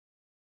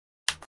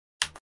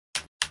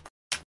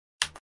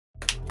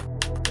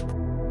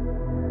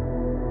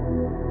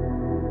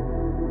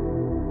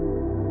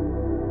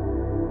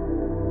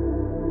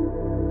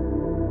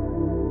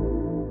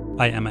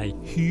I am a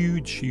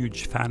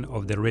huge fan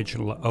of the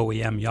original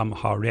OEM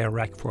Yamaha rear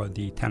rack for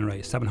the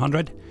Ténéré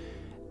 700,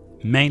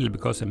 mainly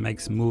because it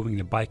makes moving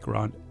the bike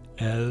around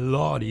a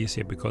lot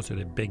easier because of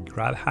the big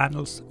grab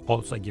handles.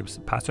 Also gives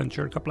the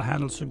passenger a couple of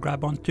handles to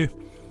grab onto,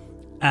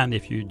 and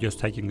if you're just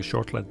taking a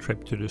short little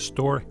trip to the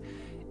store,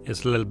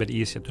 it's a little bit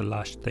easier to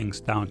lash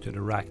things down to the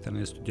rack than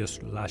it is to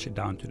just lash it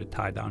down to the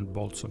tie down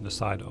bolts on the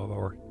side of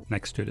or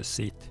next to the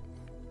seat.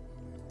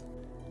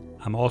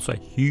 I'm also a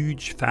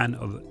huge fan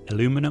of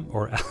aluminum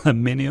or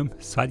aluminium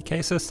side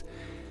cases.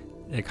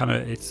 I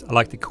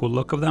like the cool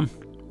look of them.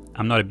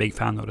 I'm not a big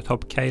fan of the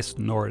top case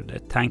nor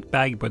the tank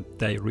bag, but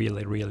they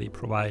really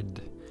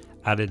provide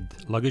added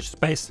luggage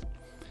space.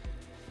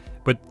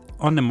 But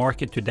on the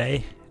market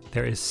today,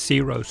 there is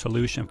zero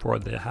solution for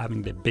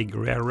having the big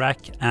rear rack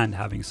and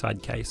having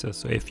side cases.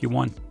 So if you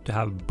want to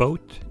have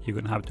both, you're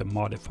going to have to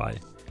modify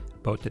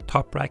both the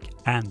top rack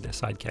and the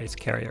side case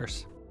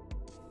carriers.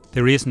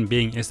 The reason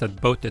being is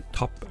that both the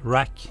top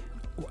rack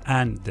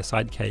and the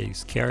side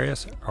case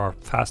carriers are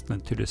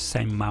fastened to the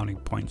same mounting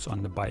points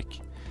on the bike,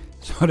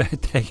 so they're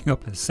taking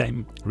up the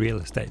same real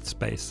estate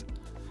space.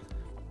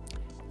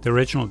 The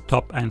original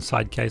top and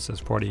side cases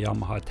for the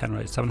Yamaha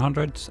Ténéré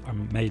 700s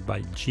are made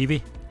by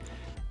Givi,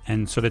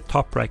 and so the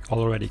top rack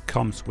already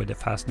comes with the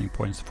fastening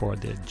points for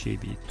the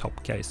Givi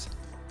top case.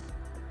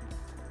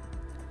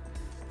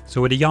 So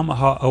with the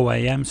Yamaha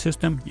OEM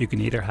system, you can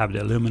either have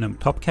the aluminum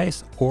top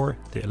case or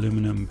the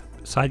aluminum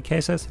side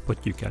cases,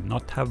 but you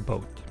cannot have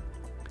both.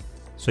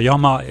 So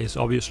Yamaha is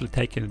obviously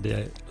taking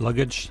the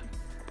luggage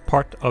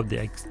part of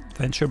the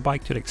adventure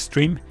bike to the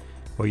extreme,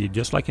 where you,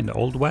 just like in the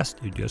Old West,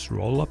 you just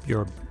roll up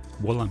your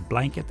woolen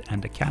blanket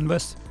and the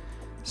canvas,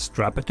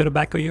 strap it to the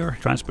back of your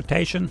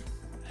transportation,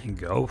 and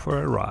go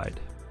for a ride.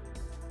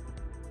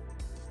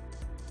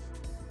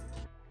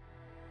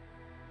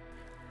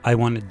 I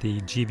wanted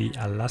the Givi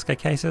Alaska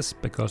cases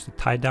because the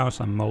tie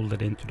downs are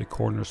molded into the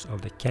corners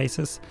of the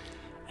cases,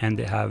 and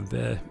they have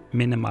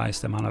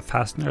minimized the amount of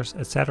fasteners,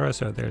 etc.,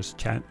 so there's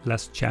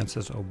less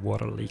chances of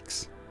water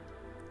leaks.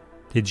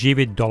 The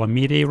Givi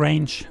Dolomiti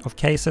range of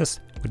cases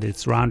with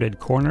its rounded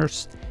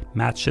corners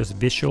matches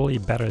visually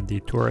better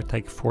the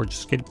Touratech forged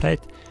skid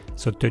plate,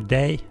 so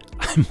today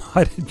I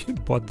might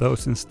have bought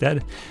those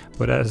instead,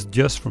 but that's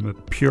just from a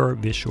pure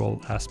visual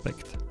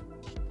aspect.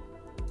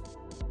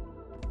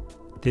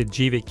 The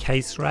Givi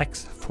case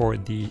racks for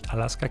the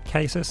Alaska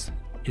cases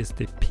is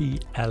the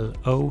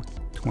PLO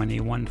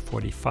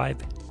 2145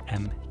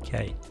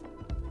 MK.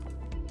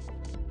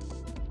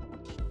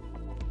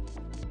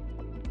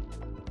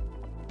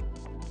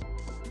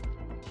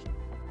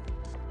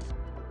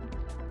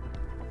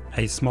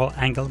 A small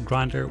angle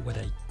grinder with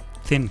a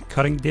thin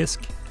cutting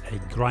disc, a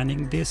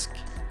grinding disc,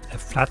 a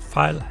flat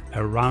file,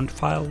 a round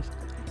file,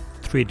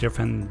 3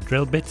 different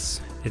drill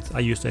bits. I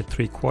used a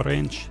 3/4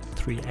 inch,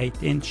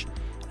 3/8 inch,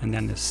 and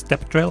then a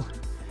step drill,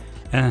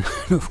 and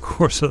of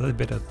course a little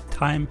bit of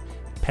time,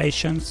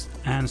 patience,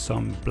 and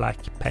some black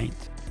paint.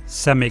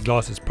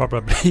 Semi-gloss is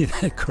probably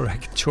the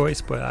correct choice,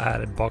 but I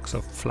had a box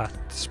of flat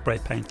spray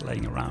paint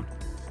laying around.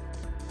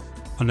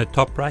 On the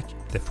top rack,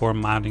 the 4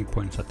 mounting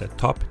points at the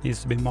top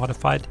needs to be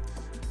modified.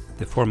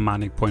 The 4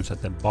 mounting points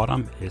at the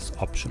bottom is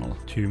optional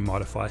to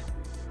modify.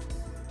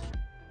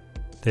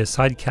 The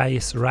side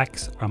case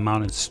racks are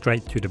mounted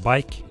straight to the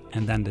bike,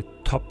 and then the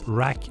top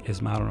rack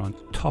is mounted on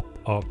top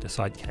of the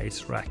side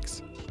case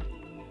racks.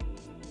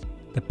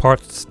 The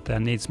parts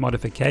that needs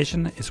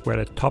modification is where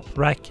the top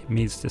rack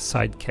meets the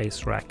side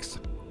case racks.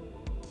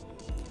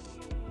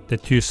 The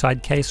 2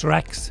 side case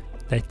racks,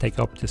 they take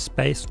up the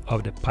space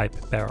of the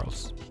pipe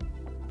barrels.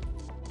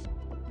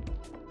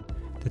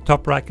 The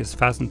top rack is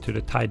fastened to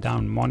the tie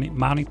down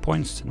mounting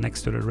points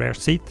next to the rear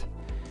seat,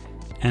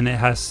 and it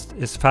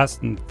is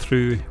fastened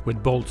through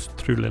with bolts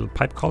through little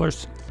pipe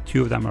collars.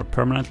 2 of them are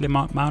permanently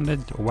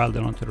mounted or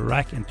welded onto the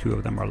rack, and 2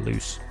 of them are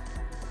loose.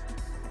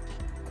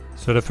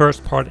 So the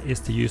first part is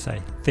to use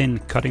a thin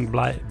cutting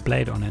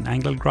blade on an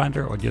angle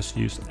grinder, or just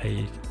use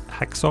a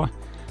hacksaw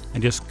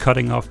and just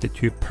cutting off the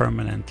 2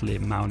 permanently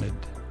mounted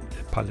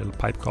little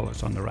pipe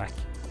collars on the rack.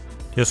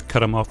 Just cut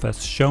them off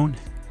as shown.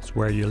 It's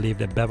where you leave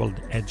the beveled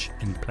edge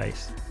in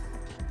place.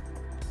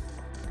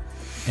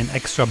 An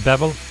extra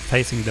bevel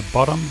facing the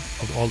bottom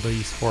of all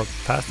these 4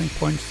 fastening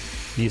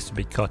points needs to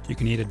be cut. You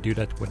can either do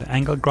that with an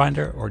angle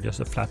grinder or just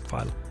a flat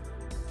file.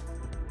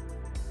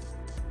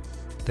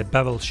 The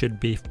bevel should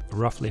be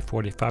roughly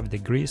 45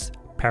 degrees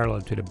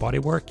parallel to the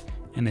bodywork,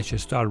 and it should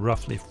start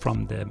roughly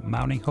from the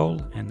mounting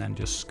hole and then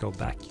just go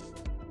back.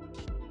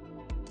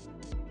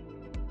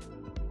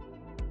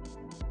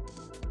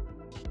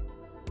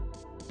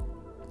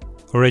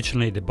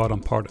 Originally, the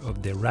bottom part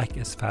of the rack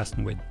is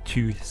fastened with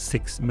 2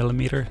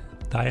 6mm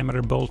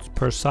diameter bolts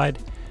per side.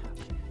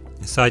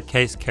 The side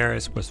case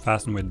carriers was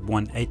fastened with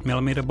 1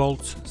 8mm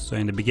bolts, so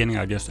in the beginning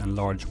I just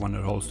enlarged one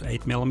of the holes to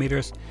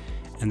 8mm,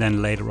 and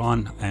then later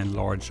on I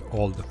enlarged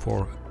all the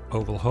 4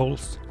 oval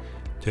holes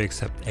to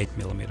accept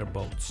 8mm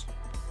bolts.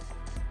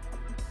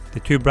 The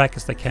 2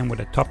 brackets that came with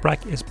the top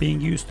rack is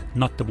being used,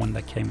 not the one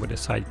that came with the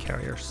side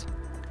carriers.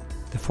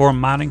 The 4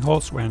 mounting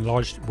holes were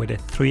enlarged with a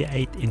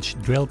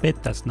 3/8" drill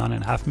bit, that's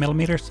 9.5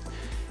 millimeters.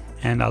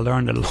 And I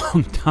learned a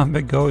long time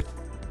ago,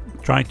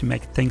 trying to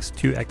make things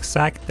too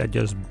exact, that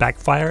just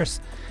backfires.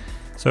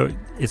 So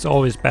it's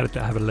always better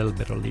to have a little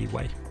bit of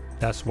leeway.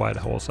 That's why the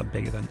holes are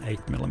bigger than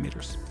 8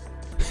 millimeters.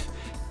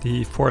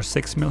 The 4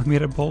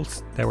 6mm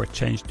bolts, they were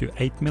changed to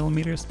 8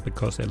 millimeters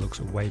because they look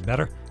way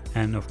better.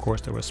 And of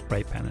course they were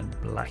spray painted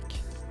black.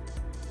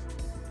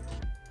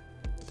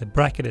 The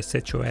bracket is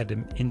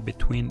situated in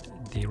between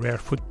the rear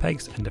foot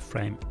pegs and the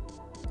frame.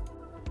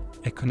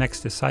 It connects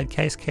the side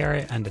case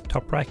carrier and the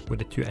top rack with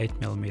the 2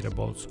 8mm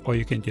bolts, or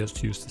you can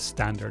just use the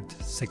standard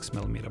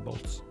 6mm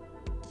bolts.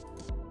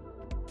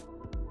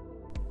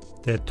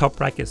 The top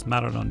rack is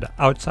mounted on the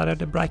outside of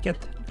the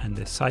bracket, and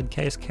the side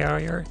case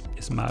carrier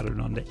is mounted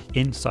on the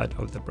inside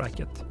of the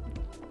bracket.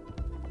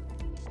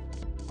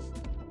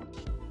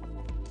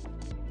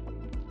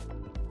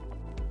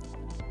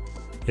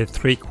 The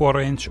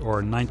 3/4 inch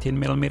or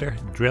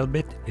 19mm drill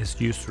bit is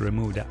used to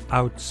remove the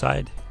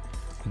outside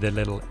of the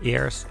little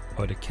ears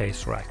of the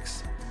case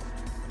racks.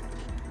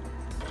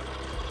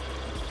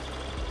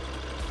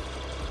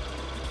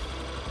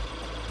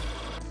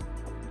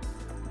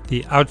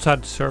 The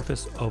outside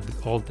surface of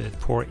all the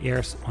 4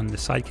 ears on the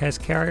side case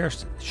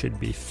carriers should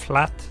be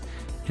flat,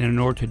 and in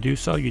order to do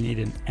so you need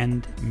an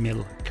end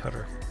mill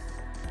cutter.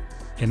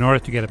 In order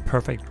to get a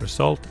perfect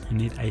result, you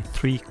need a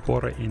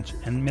 3/4 inch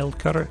end mill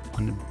cutter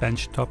on a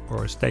bench top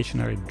or a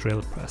stationary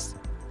drill press.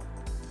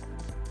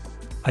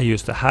 I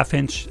used a 1/2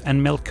 inch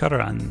end mill cutter,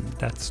 and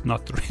that's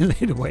not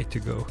really the way to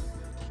go.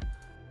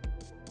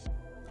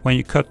 When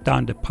you cut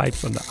down the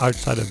pipes on the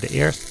outside of the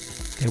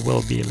ears, there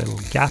will be a little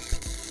gap,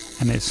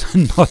 and it's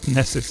not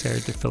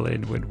necessary to fill it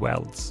in with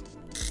welds.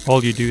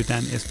 All you do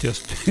then is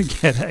just to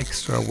get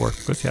extra work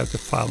because you have to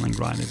file and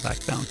grind it back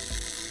down.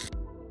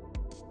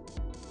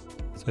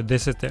 So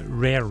this is the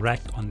rear rack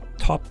on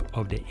top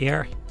of the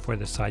ear for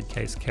the side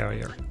case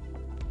carrier.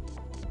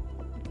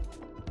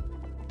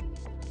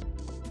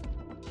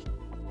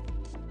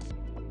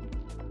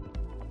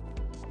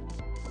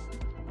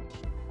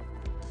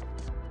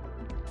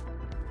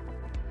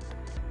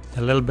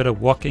 A little bit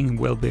of walking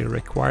will be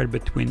required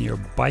between your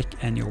bike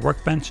and your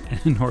workbench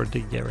in order to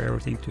get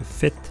everything to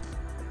fit.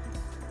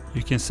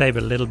 You can save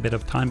a little bit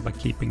of time by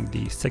keeping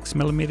the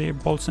 6mm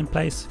bolts in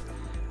place,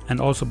 and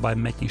also by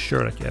making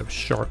sure that you have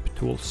sharp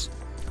tools.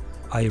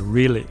 I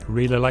really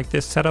like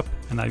this setup,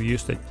 and I've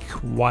used it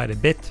quite a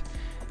bit.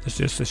 It's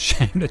just a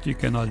shame that you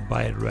cannot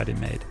buy it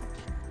ready-made.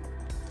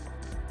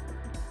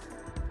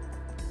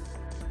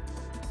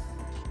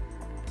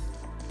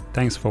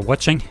 Thanks for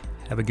watching.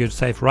 Have a good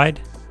safe ride.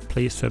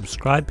 Please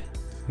subscribe.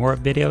 More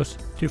videos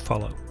to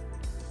follow.